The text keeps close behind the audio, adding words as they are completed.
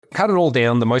cut it all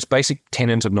down, the most basic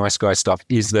tenet of nice guy stuff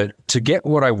is that to get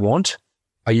what I want,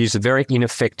 I use a very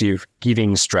ineffective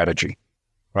giving strategy,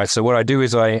 right? So what I do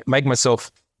is I make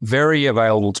myself very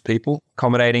available to people,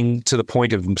 accommodating to the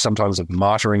point of sometimes of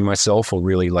martyring myself or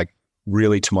really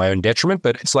to my own detriment,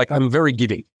 but it's like I'm very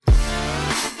giving.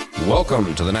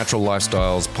 Welcome to the Natural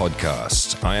Lifestyles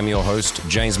Podcast. I am your host,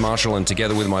 James Marshall, and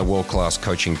together with my world-class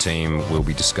coaching team, we'll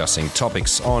be discussing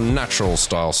topics on natural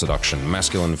style seduction,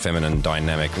 masculine, feminine,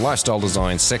 dynamic, lifestyle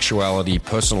design, sexuality,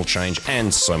 personal change,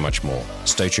 and so much more.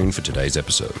 Stay tuned for today's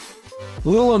episode. A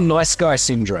little on nice guy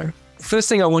syndrome. First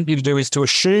thing I want you to do is to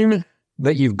assume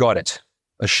that you've got it.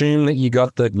 Assume that you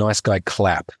got the nice guy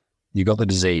clap. You got the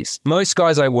disease. Most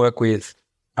guys I work with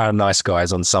are nice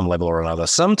guys on some level or another.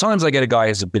 Sometimes I get a guy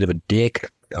who's a bit of a dick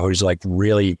or who's like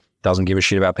really doesn't give a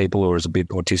shit about people or is a bit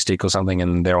autistic or something,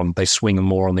 and they swing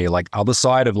more on the other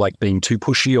side of being too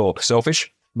pushy or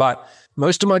selfish. But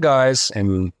most of my guys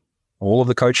and all of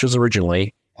the coaches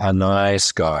originally are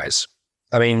nice guys.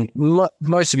 I mean,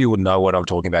 most of you would know what I'm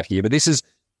talking about here, but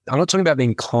I'm not talking about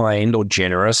being kind or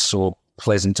generous or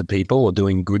pleasant to people or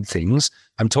doing good things.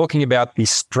 I'm talking about the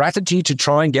strategy to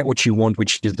try and get what you want,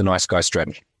 which is the nice guy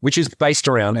strategy, which is based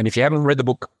around, and if you haven't read the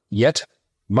book yet,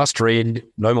 must read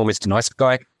No More Mr. Nice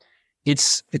Guy.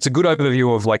 It's a good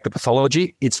overview of the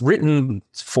pathology. It's written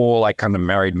for kind of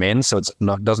married men, so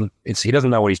he doesn't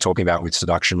know what he's talking about with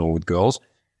seduction or with girls.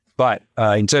 But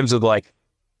in terms of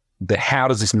how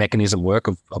does this mechanism work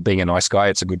of being a nice guy,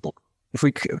 it's a good book. If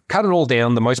we cut it all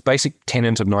down, the most basic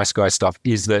tenet of nice guy stuff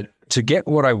is that to get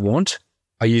what I want,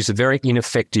 I use a very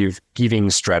ineffective giving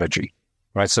strategy,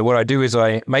 right? So what I do is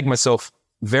I make myself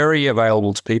very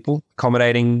available to people,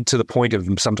 accommodating to the point of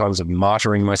sometimes of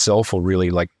martyring myself or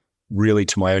really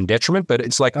to my own detriment. But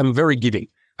it's I'm very giving.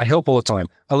 I help all the time.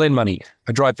 I lend money.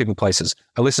 I drive people places.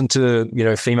 I listen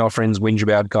to, female friends whinge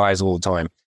about guys all the time.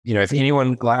 If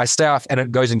anyone, I stay off, and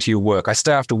it goes into your work. I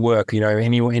stay after work,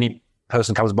 any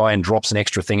person comes by and drops an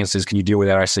extra thing and says, "Can you deal with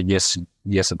that?" I say,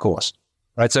 yes, of course.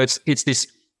 Right. So it's this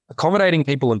accommodating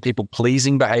people and people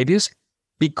pleasing behaviors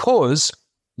because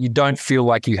you don't feel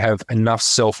like you have enough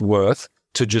self-worth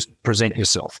to just present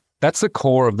yourself. That's the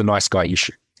core of the nice guy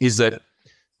issue, is that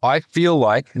I feel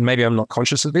like, and maybe I'm not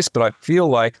conscious of this, but I feel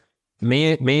like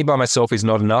me by myself is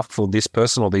not enough for this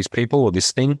person or these people or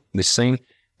this thing, this scene.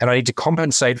 And I need to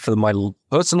compensate for my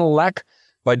personal lack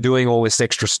by doing all this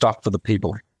extra stuff for the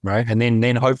people. Right. And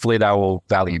then hopefully they will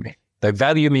value me. They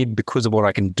value me because of what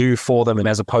I can do for them and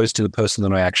as opposed to the person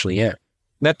that I actually am.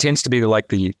 That tends to be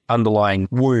the underlying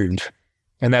wound.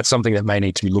 And that's something that may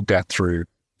need to be looked at through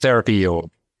therapy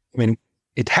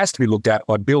it has to be looked at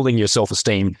by building your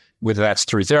self-esteem, whether that's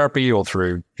through therapy or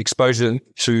through exposure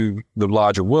to the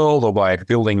larger world or by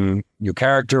building your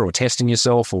character or testing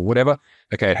yourself or whatever.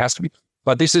 Okay, it has to be.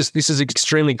 But this is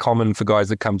extremely common for guys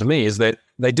that come to me, is that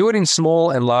they do it in small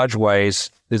and large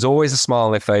ways. There's always a smile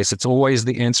on their face.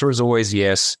 The answer is always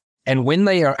yes. And when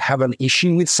they have an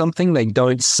issue with something, they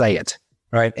don't say it,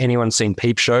 right? Anyone seen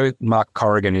Peep Show? Mark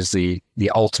Corrigan is the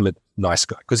ultimate nice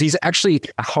guy because he's actually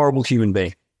a horrible human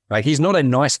being. Like, he's not a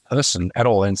nice person at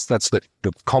all. And that's the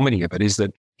comedy of it, is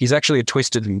that he's actually a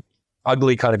twisted and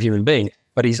ugly kind of human being,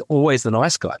 but he's always the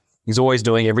nice guy. He's always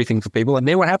doing everything for people. And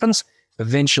then what happens?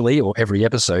 Eventually, or every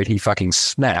episode, he fucking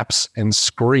snaps and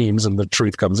screams and the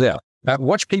truth comes out.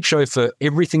 Watch Peep Show for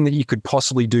everything that you could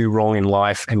possibly do wrong in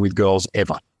life and with girls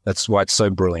ever. That's why it's so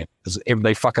brilliant.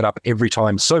 They fuck it up every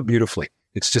time so beautifully.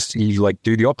 It's just, you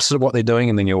do the opposite of what they're doing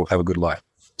and then you'll have a good life.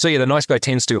 So yeah, the nice guy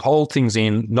tends to hold things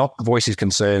in, not voice his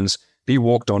concerns, be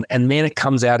walked on, and then it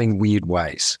comes out in weird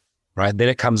ways, right? Then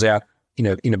it comes out,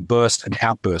 in a burst, an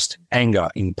outburst, anger,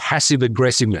 in passive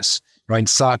aggressiveness, right? In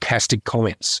sarcastic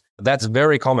comments. That's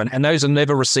very common. And those are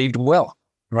never received well,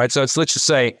 right? So let's just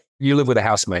say you live with a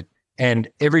housemate and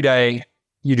every day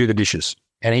you do the dishes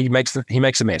and he makes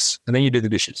a mess and then you do the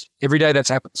dishes. Every day that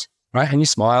happens, right? And you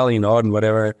smile, you nod and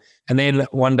whatever. And then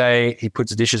one day he puts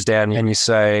the dishes down and you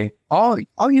say, oh,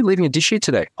 you're leaving a dish here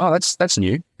today? Oh, that's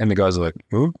new. And the guy's like,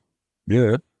 oh,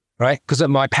 yeah. Right? Because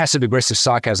my passive aggressive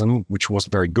sarcasm, which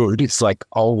wasn't very good, it's like,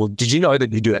 oh, well, did you know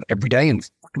that you do that every day? And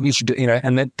you should do,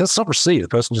 and that's not received. The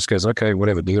person just goes, okay,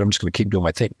 whatever, dude, I'm just going to keep doing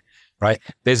my thing. Right?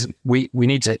 We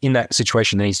need to, in that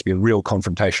situation, there needs to be a real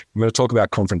confrontation. I'm going to talk about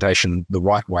confrontation the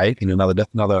right way in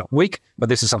another week, but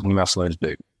this is something we must learn to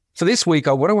do. For this week,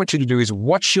 what I want you to do is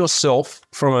watch yourself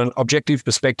from an objective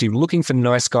perspective, looking for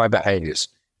nice guy behaviors.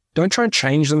 Don't try and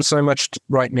change them so much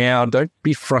right now. Don't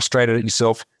be frustrated at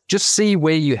yourself. Just see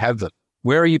where you have them.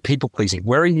 Where are you people pleasing?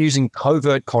 Where are you using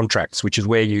covert contracts, which is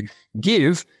where you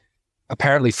give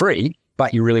apparently free,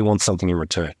 but you really want something in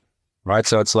return, right?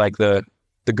 So it's like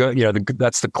the girl,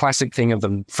 that's the classic thing of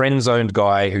the friend-zoned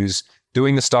guy who's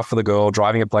doing the stuff for the girl,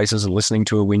 driving her places and listening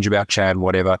to a whinge about Chad,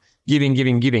 whatever,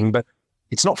 giving. But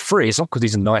it's not free. It's not because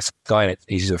he's a nice guy and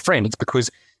he's a friend. It's because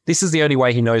this is the only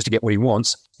way he knows to get what he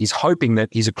wants. He's hoping that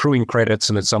he's accruing credits,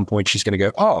 and at some point she's going to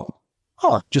go,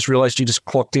 oh, just realized you just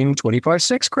clocked in 25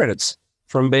 sex credits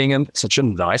from being such a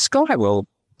nice guy. Well,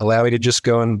 allow me to just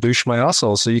go and douche my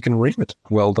arsehole so you can read it.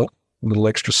 Well done. A little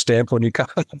extra stamp on your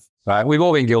card. Right, we've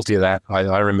all been guilty of that.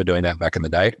 I remember doing that back in the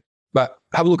day. But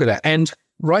have a look at that and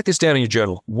write this down in your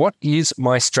journal. What is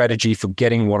my strategy for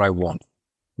getting what I want?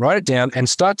 Write it down and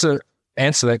start to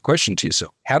answer that question to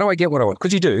yourself. How do I get what I want?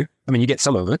 Because you do. I mean, you get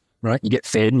some of it, right? You get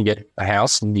fed and you get a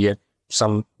house and you get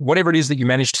some, whatever it is that you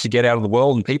managed to get out of the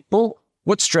world and people.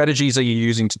 What strategies are you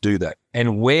using to do that?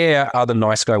 And where are the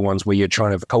nice guy ones where you're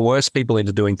trying to coerce people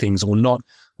into doing things or not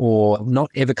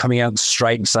ever coming out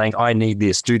straight and saying, I need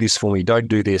this, do this for me, don't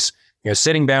do this,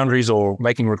 setting boundaries or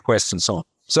making requests and so on.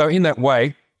 So in that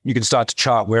way, you can start to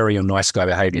chart where are your nice guy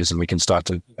behaviors, and we can start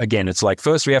to, again, it's like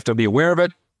first we have to be aware of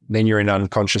it, then you're in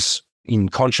conscious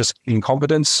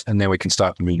incompetence, and then we can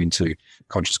start to move into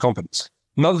conscious competence.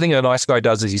 Another thing a nice guy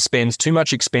does is he spends too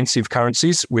much expensive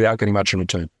currencies without getting much in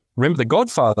return. Remember, the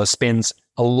Godfather spends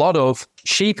a lot of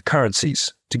cheap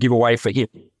currencies to give away for him,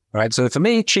 right? So for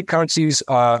me, cheap currencies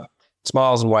are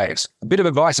smiles and waves. A bit of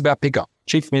advice about pickup,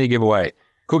 cheap for me to give away.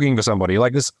 Cooking for somebody,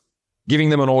 like this, giving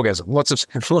them an orgasm. Lots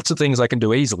of things I can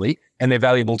do easily, and they're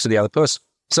valuable to the other person.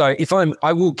 So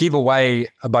I will give away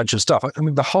a bunch of stuff. I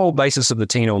mean, the whole basis of the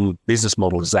T-Norm business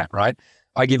model is that, right?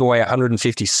 I give away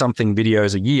 150 something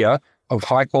videos a year of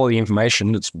high quality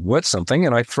information that's worth something,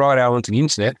 and I throw it out onto the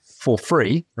internet for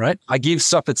free, right? I give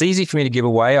stuff that's easy for me to give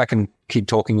away. I can keep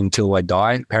talking until I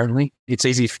die, apparently. It's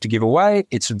easy to give away.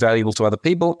 It's valuable to other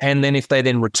people. And then if they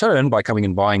then return by coming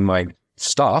and buying my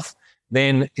stuff,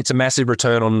 then it's a massive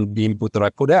return on the input that I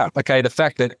put out. Okay, the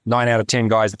fact that 9 out of 10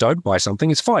 guys don't buy something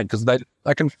is fine because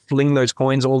I can fling those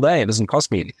coins all day. It doesn't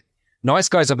cost me anything. Nice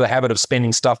guys have the habit of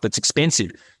spending stuff that's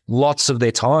expensive, lots of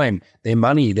their time, their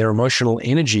money, their emotional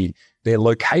energy, their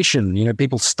location.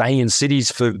 People stay in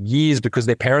cities for years because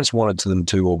their parents wanted them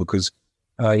to, or because,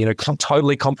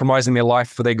 totally compromising their life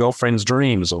for their girlfriend's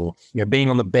dreams, or, being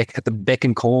on at the beck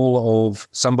and call of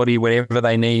somebody whenever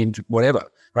they need, whatever,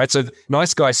 right? So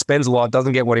nice guy spends a lot,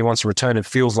 doesn't get what he wants in return, and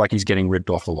feels like he's getting ripped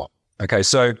off a lot. Okay,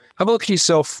 so have a look at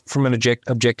yourself from an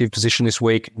objective position this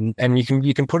week, and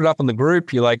you can put it up in the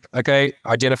group. You're like, okay,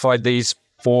 identified these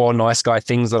 4 nice guy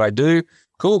things that I do.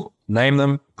 Cool. Name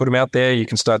them, put them out there. You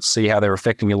can start to see how they're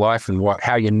affecting your life and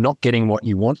how you're not getting what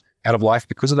you want out of life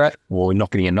because of that, or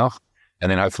not getting enough. And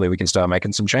then hopefully we can start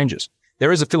making some changes.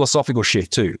 There is a philosophical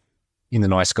shift too in the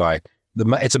nice guy.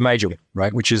 It's a major one,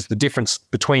 right? Which is the difference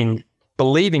between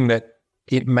believing that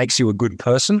it makes you a good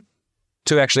person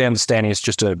to actually understanding it's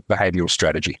just a behavioral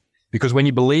strategy. Because when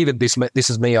you believe that this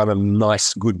is me, I'm a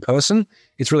nice, good person,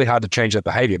 it's really hard to change that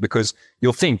behavior because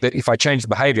you'll think that if I change the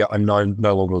behavior, I'm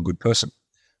no longer a good person.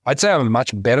 I'd say I'm a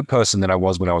much better person than I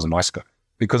was when I was a nice guy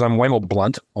because I'm way more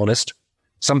blunt, honest.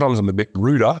 Sometimes I'm a bit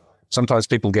ruder. Sometimes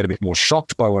people get a bit more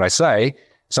shocked by what I say.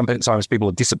 Sometimes people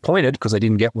are disappointed because they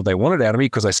didn't get what they wanted out of me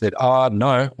because I said,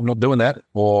 no, I'm not doing that.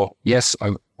 Or, yes,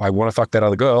 I want to fuck that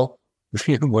other girl,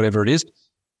 whatever it is.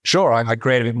 Sure, I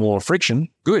create a bit more friction.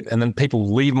 Good. And then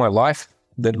people leave my life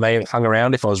that may have hung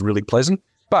around if I was really pleasant.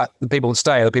 But the people that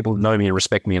stay are the people that know me and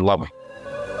respect me and love me.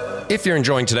 If you're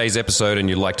enjoying today's episode and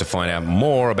you'd like to find out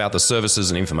more about the services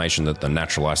and information that the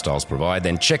Natural Lifestyles provide,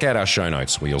 then check out our show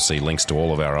notes where you'll see links to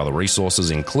all of our other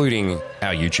resources, including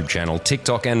our YouTube channel,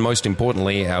 TikTok, and most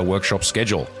importantly, our workshop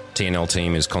schedule. TNL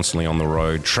team is constantly on the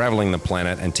road, traveling the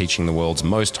planet and teaching the world's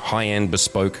most high-end,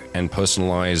 bespoke, and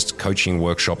personalized coaching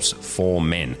workshops for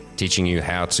men, teaching you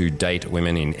how to date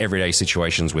women in everyday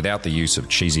situations without the use of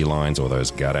cheesy lines or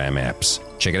those goddamn apps.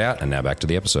 Check it out, and now back to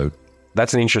the episode.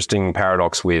 That's an interesting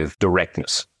paradox with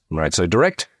directness, right? So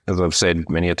direct, as I've said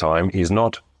many a time, is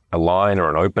not a line or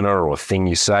an opener or a thing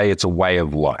you say. It's a way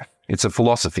of life. It's a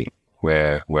philosophy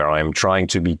where I'm trying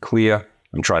to be clear.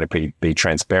 I'm trying to be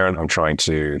transparent. I'm trying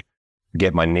to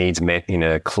get my needs met in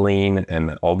a clean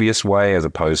and obvious way as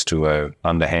opposed to a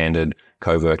underhanded,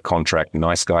 covert contract,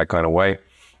 nice guy kind of way.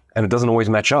 And it doesn't always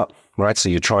match up, right? So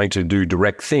you're trying to do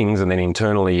direct things and then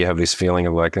internally you have this feeling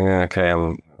of like, okay,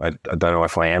 I don't know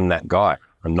if I am that guy.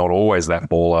 I'm not always that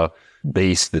baller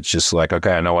beast that's just like,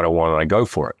 okay, I know what I want and I go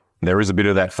for it. There is a bit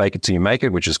of that fake it till you make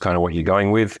it, which is kind of what you're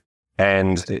going with.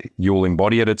 And you'll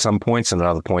embody it at some points and at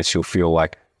other points you'll feel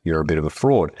like you're a bit of a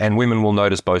fraud. And women will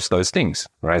notice both those things,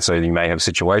 right? So you may have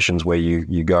situations where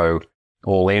you go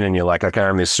all in and you're like, okay,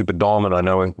 I'm this super dom and I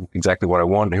know exactly what I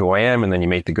want and who I am. And then you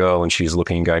meet the girl and she's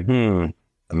looking and going,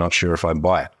 I'm not sure if I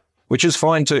buy it, which is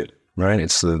fine too, right?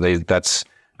 That's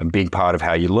a big part of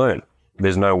how you learn.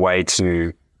 There's no way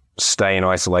to stay in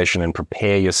isolation and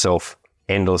prepare yourself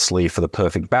endlessly for the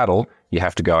perfect battle. You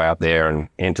have to go out there and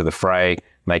enter the fray,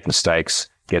 make mistakes,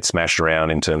 get smashed around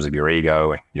in terms of your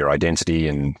ego, your identity,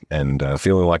 and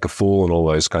feeling like a fool and all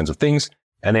those kinds of things.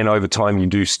 And then over time, you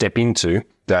do step into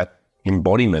that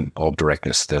embodiment of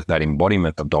directness, that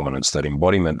embodiment of dominance, that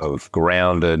embodiment of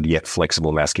grounded yet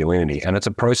flexible masculinity. And it's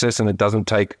a process, and it doesn't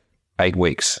take 8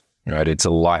 weeks, right? It's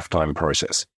a lifetime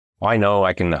process. I know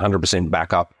I can 100%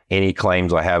 back up any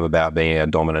claims I have about being a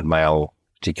dominant male,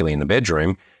 particularly in the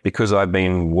bedroom, because I've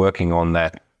been working on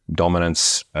that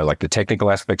dominance, like the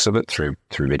technical aspects of it through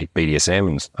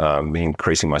BDSM and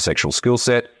increasing my sexual skill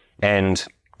set and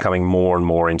coming more and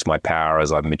more into my power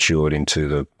as I've matured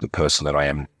into the person that I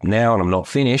am now. And I'm not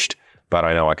finished, but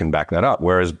I know I can back that up.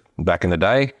 Whereas back in the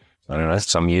day, I don't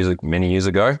know, many years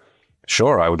ago,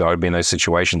 sure, I would be in those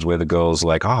situations where the girl's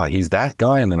like, he's that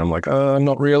guy. And then I'm like,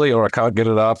 not really, or I can't get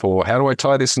it up, or how do I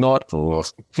tie this knot? Or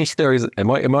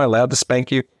am I allowed to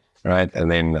spank you? Right. And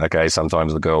then, okay,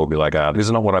 sometimes the girl will be like, this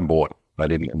is not what I bought.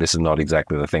 This is not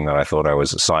exactly the thing that I thought I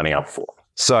was signing up for.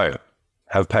 So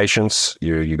have patience.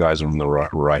 You guys are on the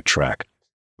right track.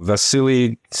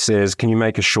 Vasily says, can you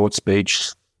make a short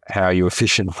speech how you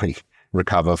efficiently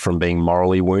recover from being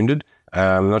morally wounded?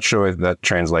 I'm not sure if that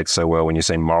translates so well when you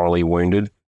say morally wounded.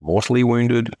 Mortally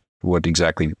wounded? What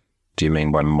exactly do you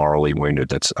mean by morally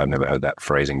wounded? I've never heard that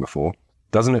phrasing before.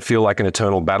 Doesn't it feel like an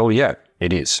eternal battle? Yeah,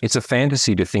 it is. It's a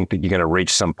fantasy to think that you're going to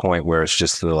reach some point where it's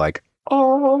just like,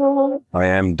 I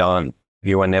am done.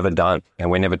 You are never done. And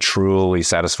we're never truly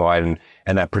satisfied.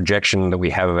 And that projection that we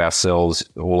have of ourselves,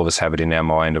 all of us have it in our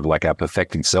mind of like our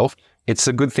perfected self. It's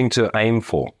a good thing to aim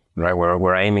for, right?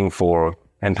 We're aiming for.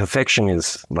 And perfection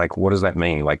is like, what does that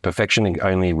mean? Like perfection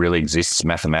only really exists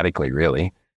mathematically,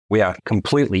 really. We are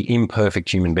completely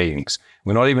imperfect human beings.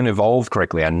 We're not even evolved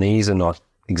correctly. Our knees are not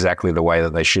exactly the way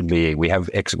that they should be. We have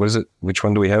which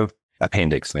one do we have?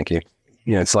 Appendix, thank you.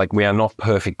 It's like we are not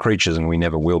perfect creatures and we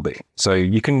never will be. So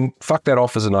you can fuck that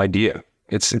off as an idea.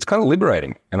 It's kind of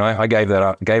liberating. And I gave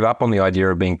gave up on the idea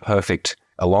of being perfect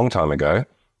a long time ago.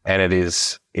 And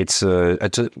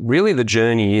really the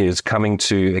journey is coming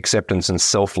to acceptance and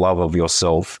self-love of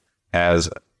yourself as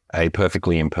a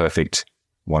perfectly imperfect,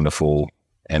 wonderful,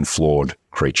 and flawed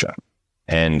creature.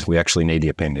 And we actually need the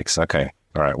appendix. Okay.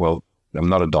 All right. Well, I'm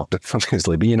not a doctor,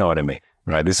 obviously, but you know what I mean,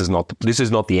 right? This is not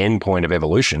the end point of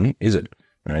evolution, is it?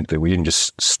 Right? That we didn't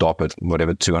just stop at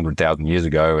whatever 200,000 years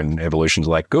ago and evolution's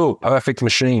like, cool, perfect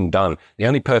machine, done. The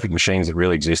only perfect machines that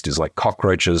really exist is like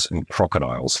cockroaches and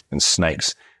crocodiles and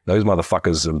snakes. Those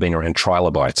motherfuckers have been around.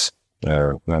 Trilobites.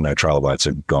 No, trilobites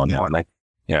are gone now, aren't they?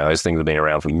 Those things have been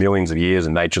around for millions of years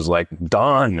and nature's like,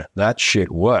 done. That shit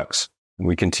works. And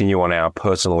we continue on our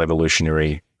personal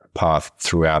evolutionary path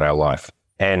throughout our life.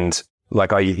 And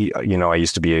like I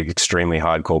used to be an extremely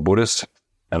hardcore Buddhist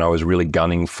and I was really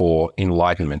gunning for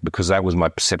enlightenment because that was my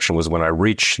perception was when I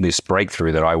reach this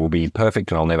breakthrough that I will be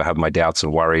perfect and I'll never have my doubts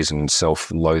and worries and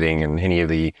self-loathing and any of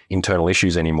the internal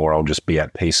issues anymore. I'll just be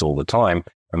at peace all the time.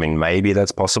 I mean, maybe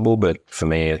that's possible, but for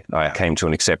me, I came to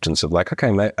an acceptance of like,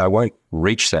 okay, I won't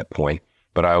reach that point,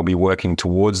 but I'll be working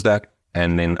towards that.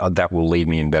 And then that will lead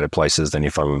me in better places than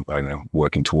if I'm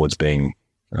working towards being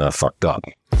fucked up.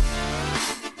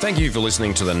 Thank you for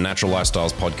listening to the Natural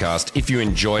Lifestyles podcast. If you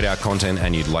enjoyed our content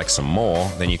and you'd like some more,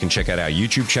 then you can check out our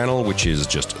YouTube channel, which is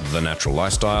just The Natural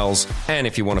Lifestyles. And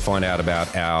if you want to find out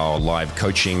about our live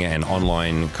coaching and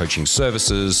online coaching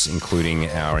services, including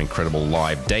our incredible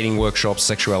live dating workshops,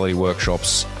 sexuality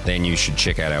workshops, then you should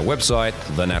check out our website,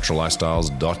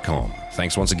 thenaturallifestyles.com.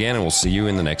 Thanks once again, and we'll see you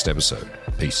in the next episode.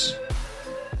 Peace.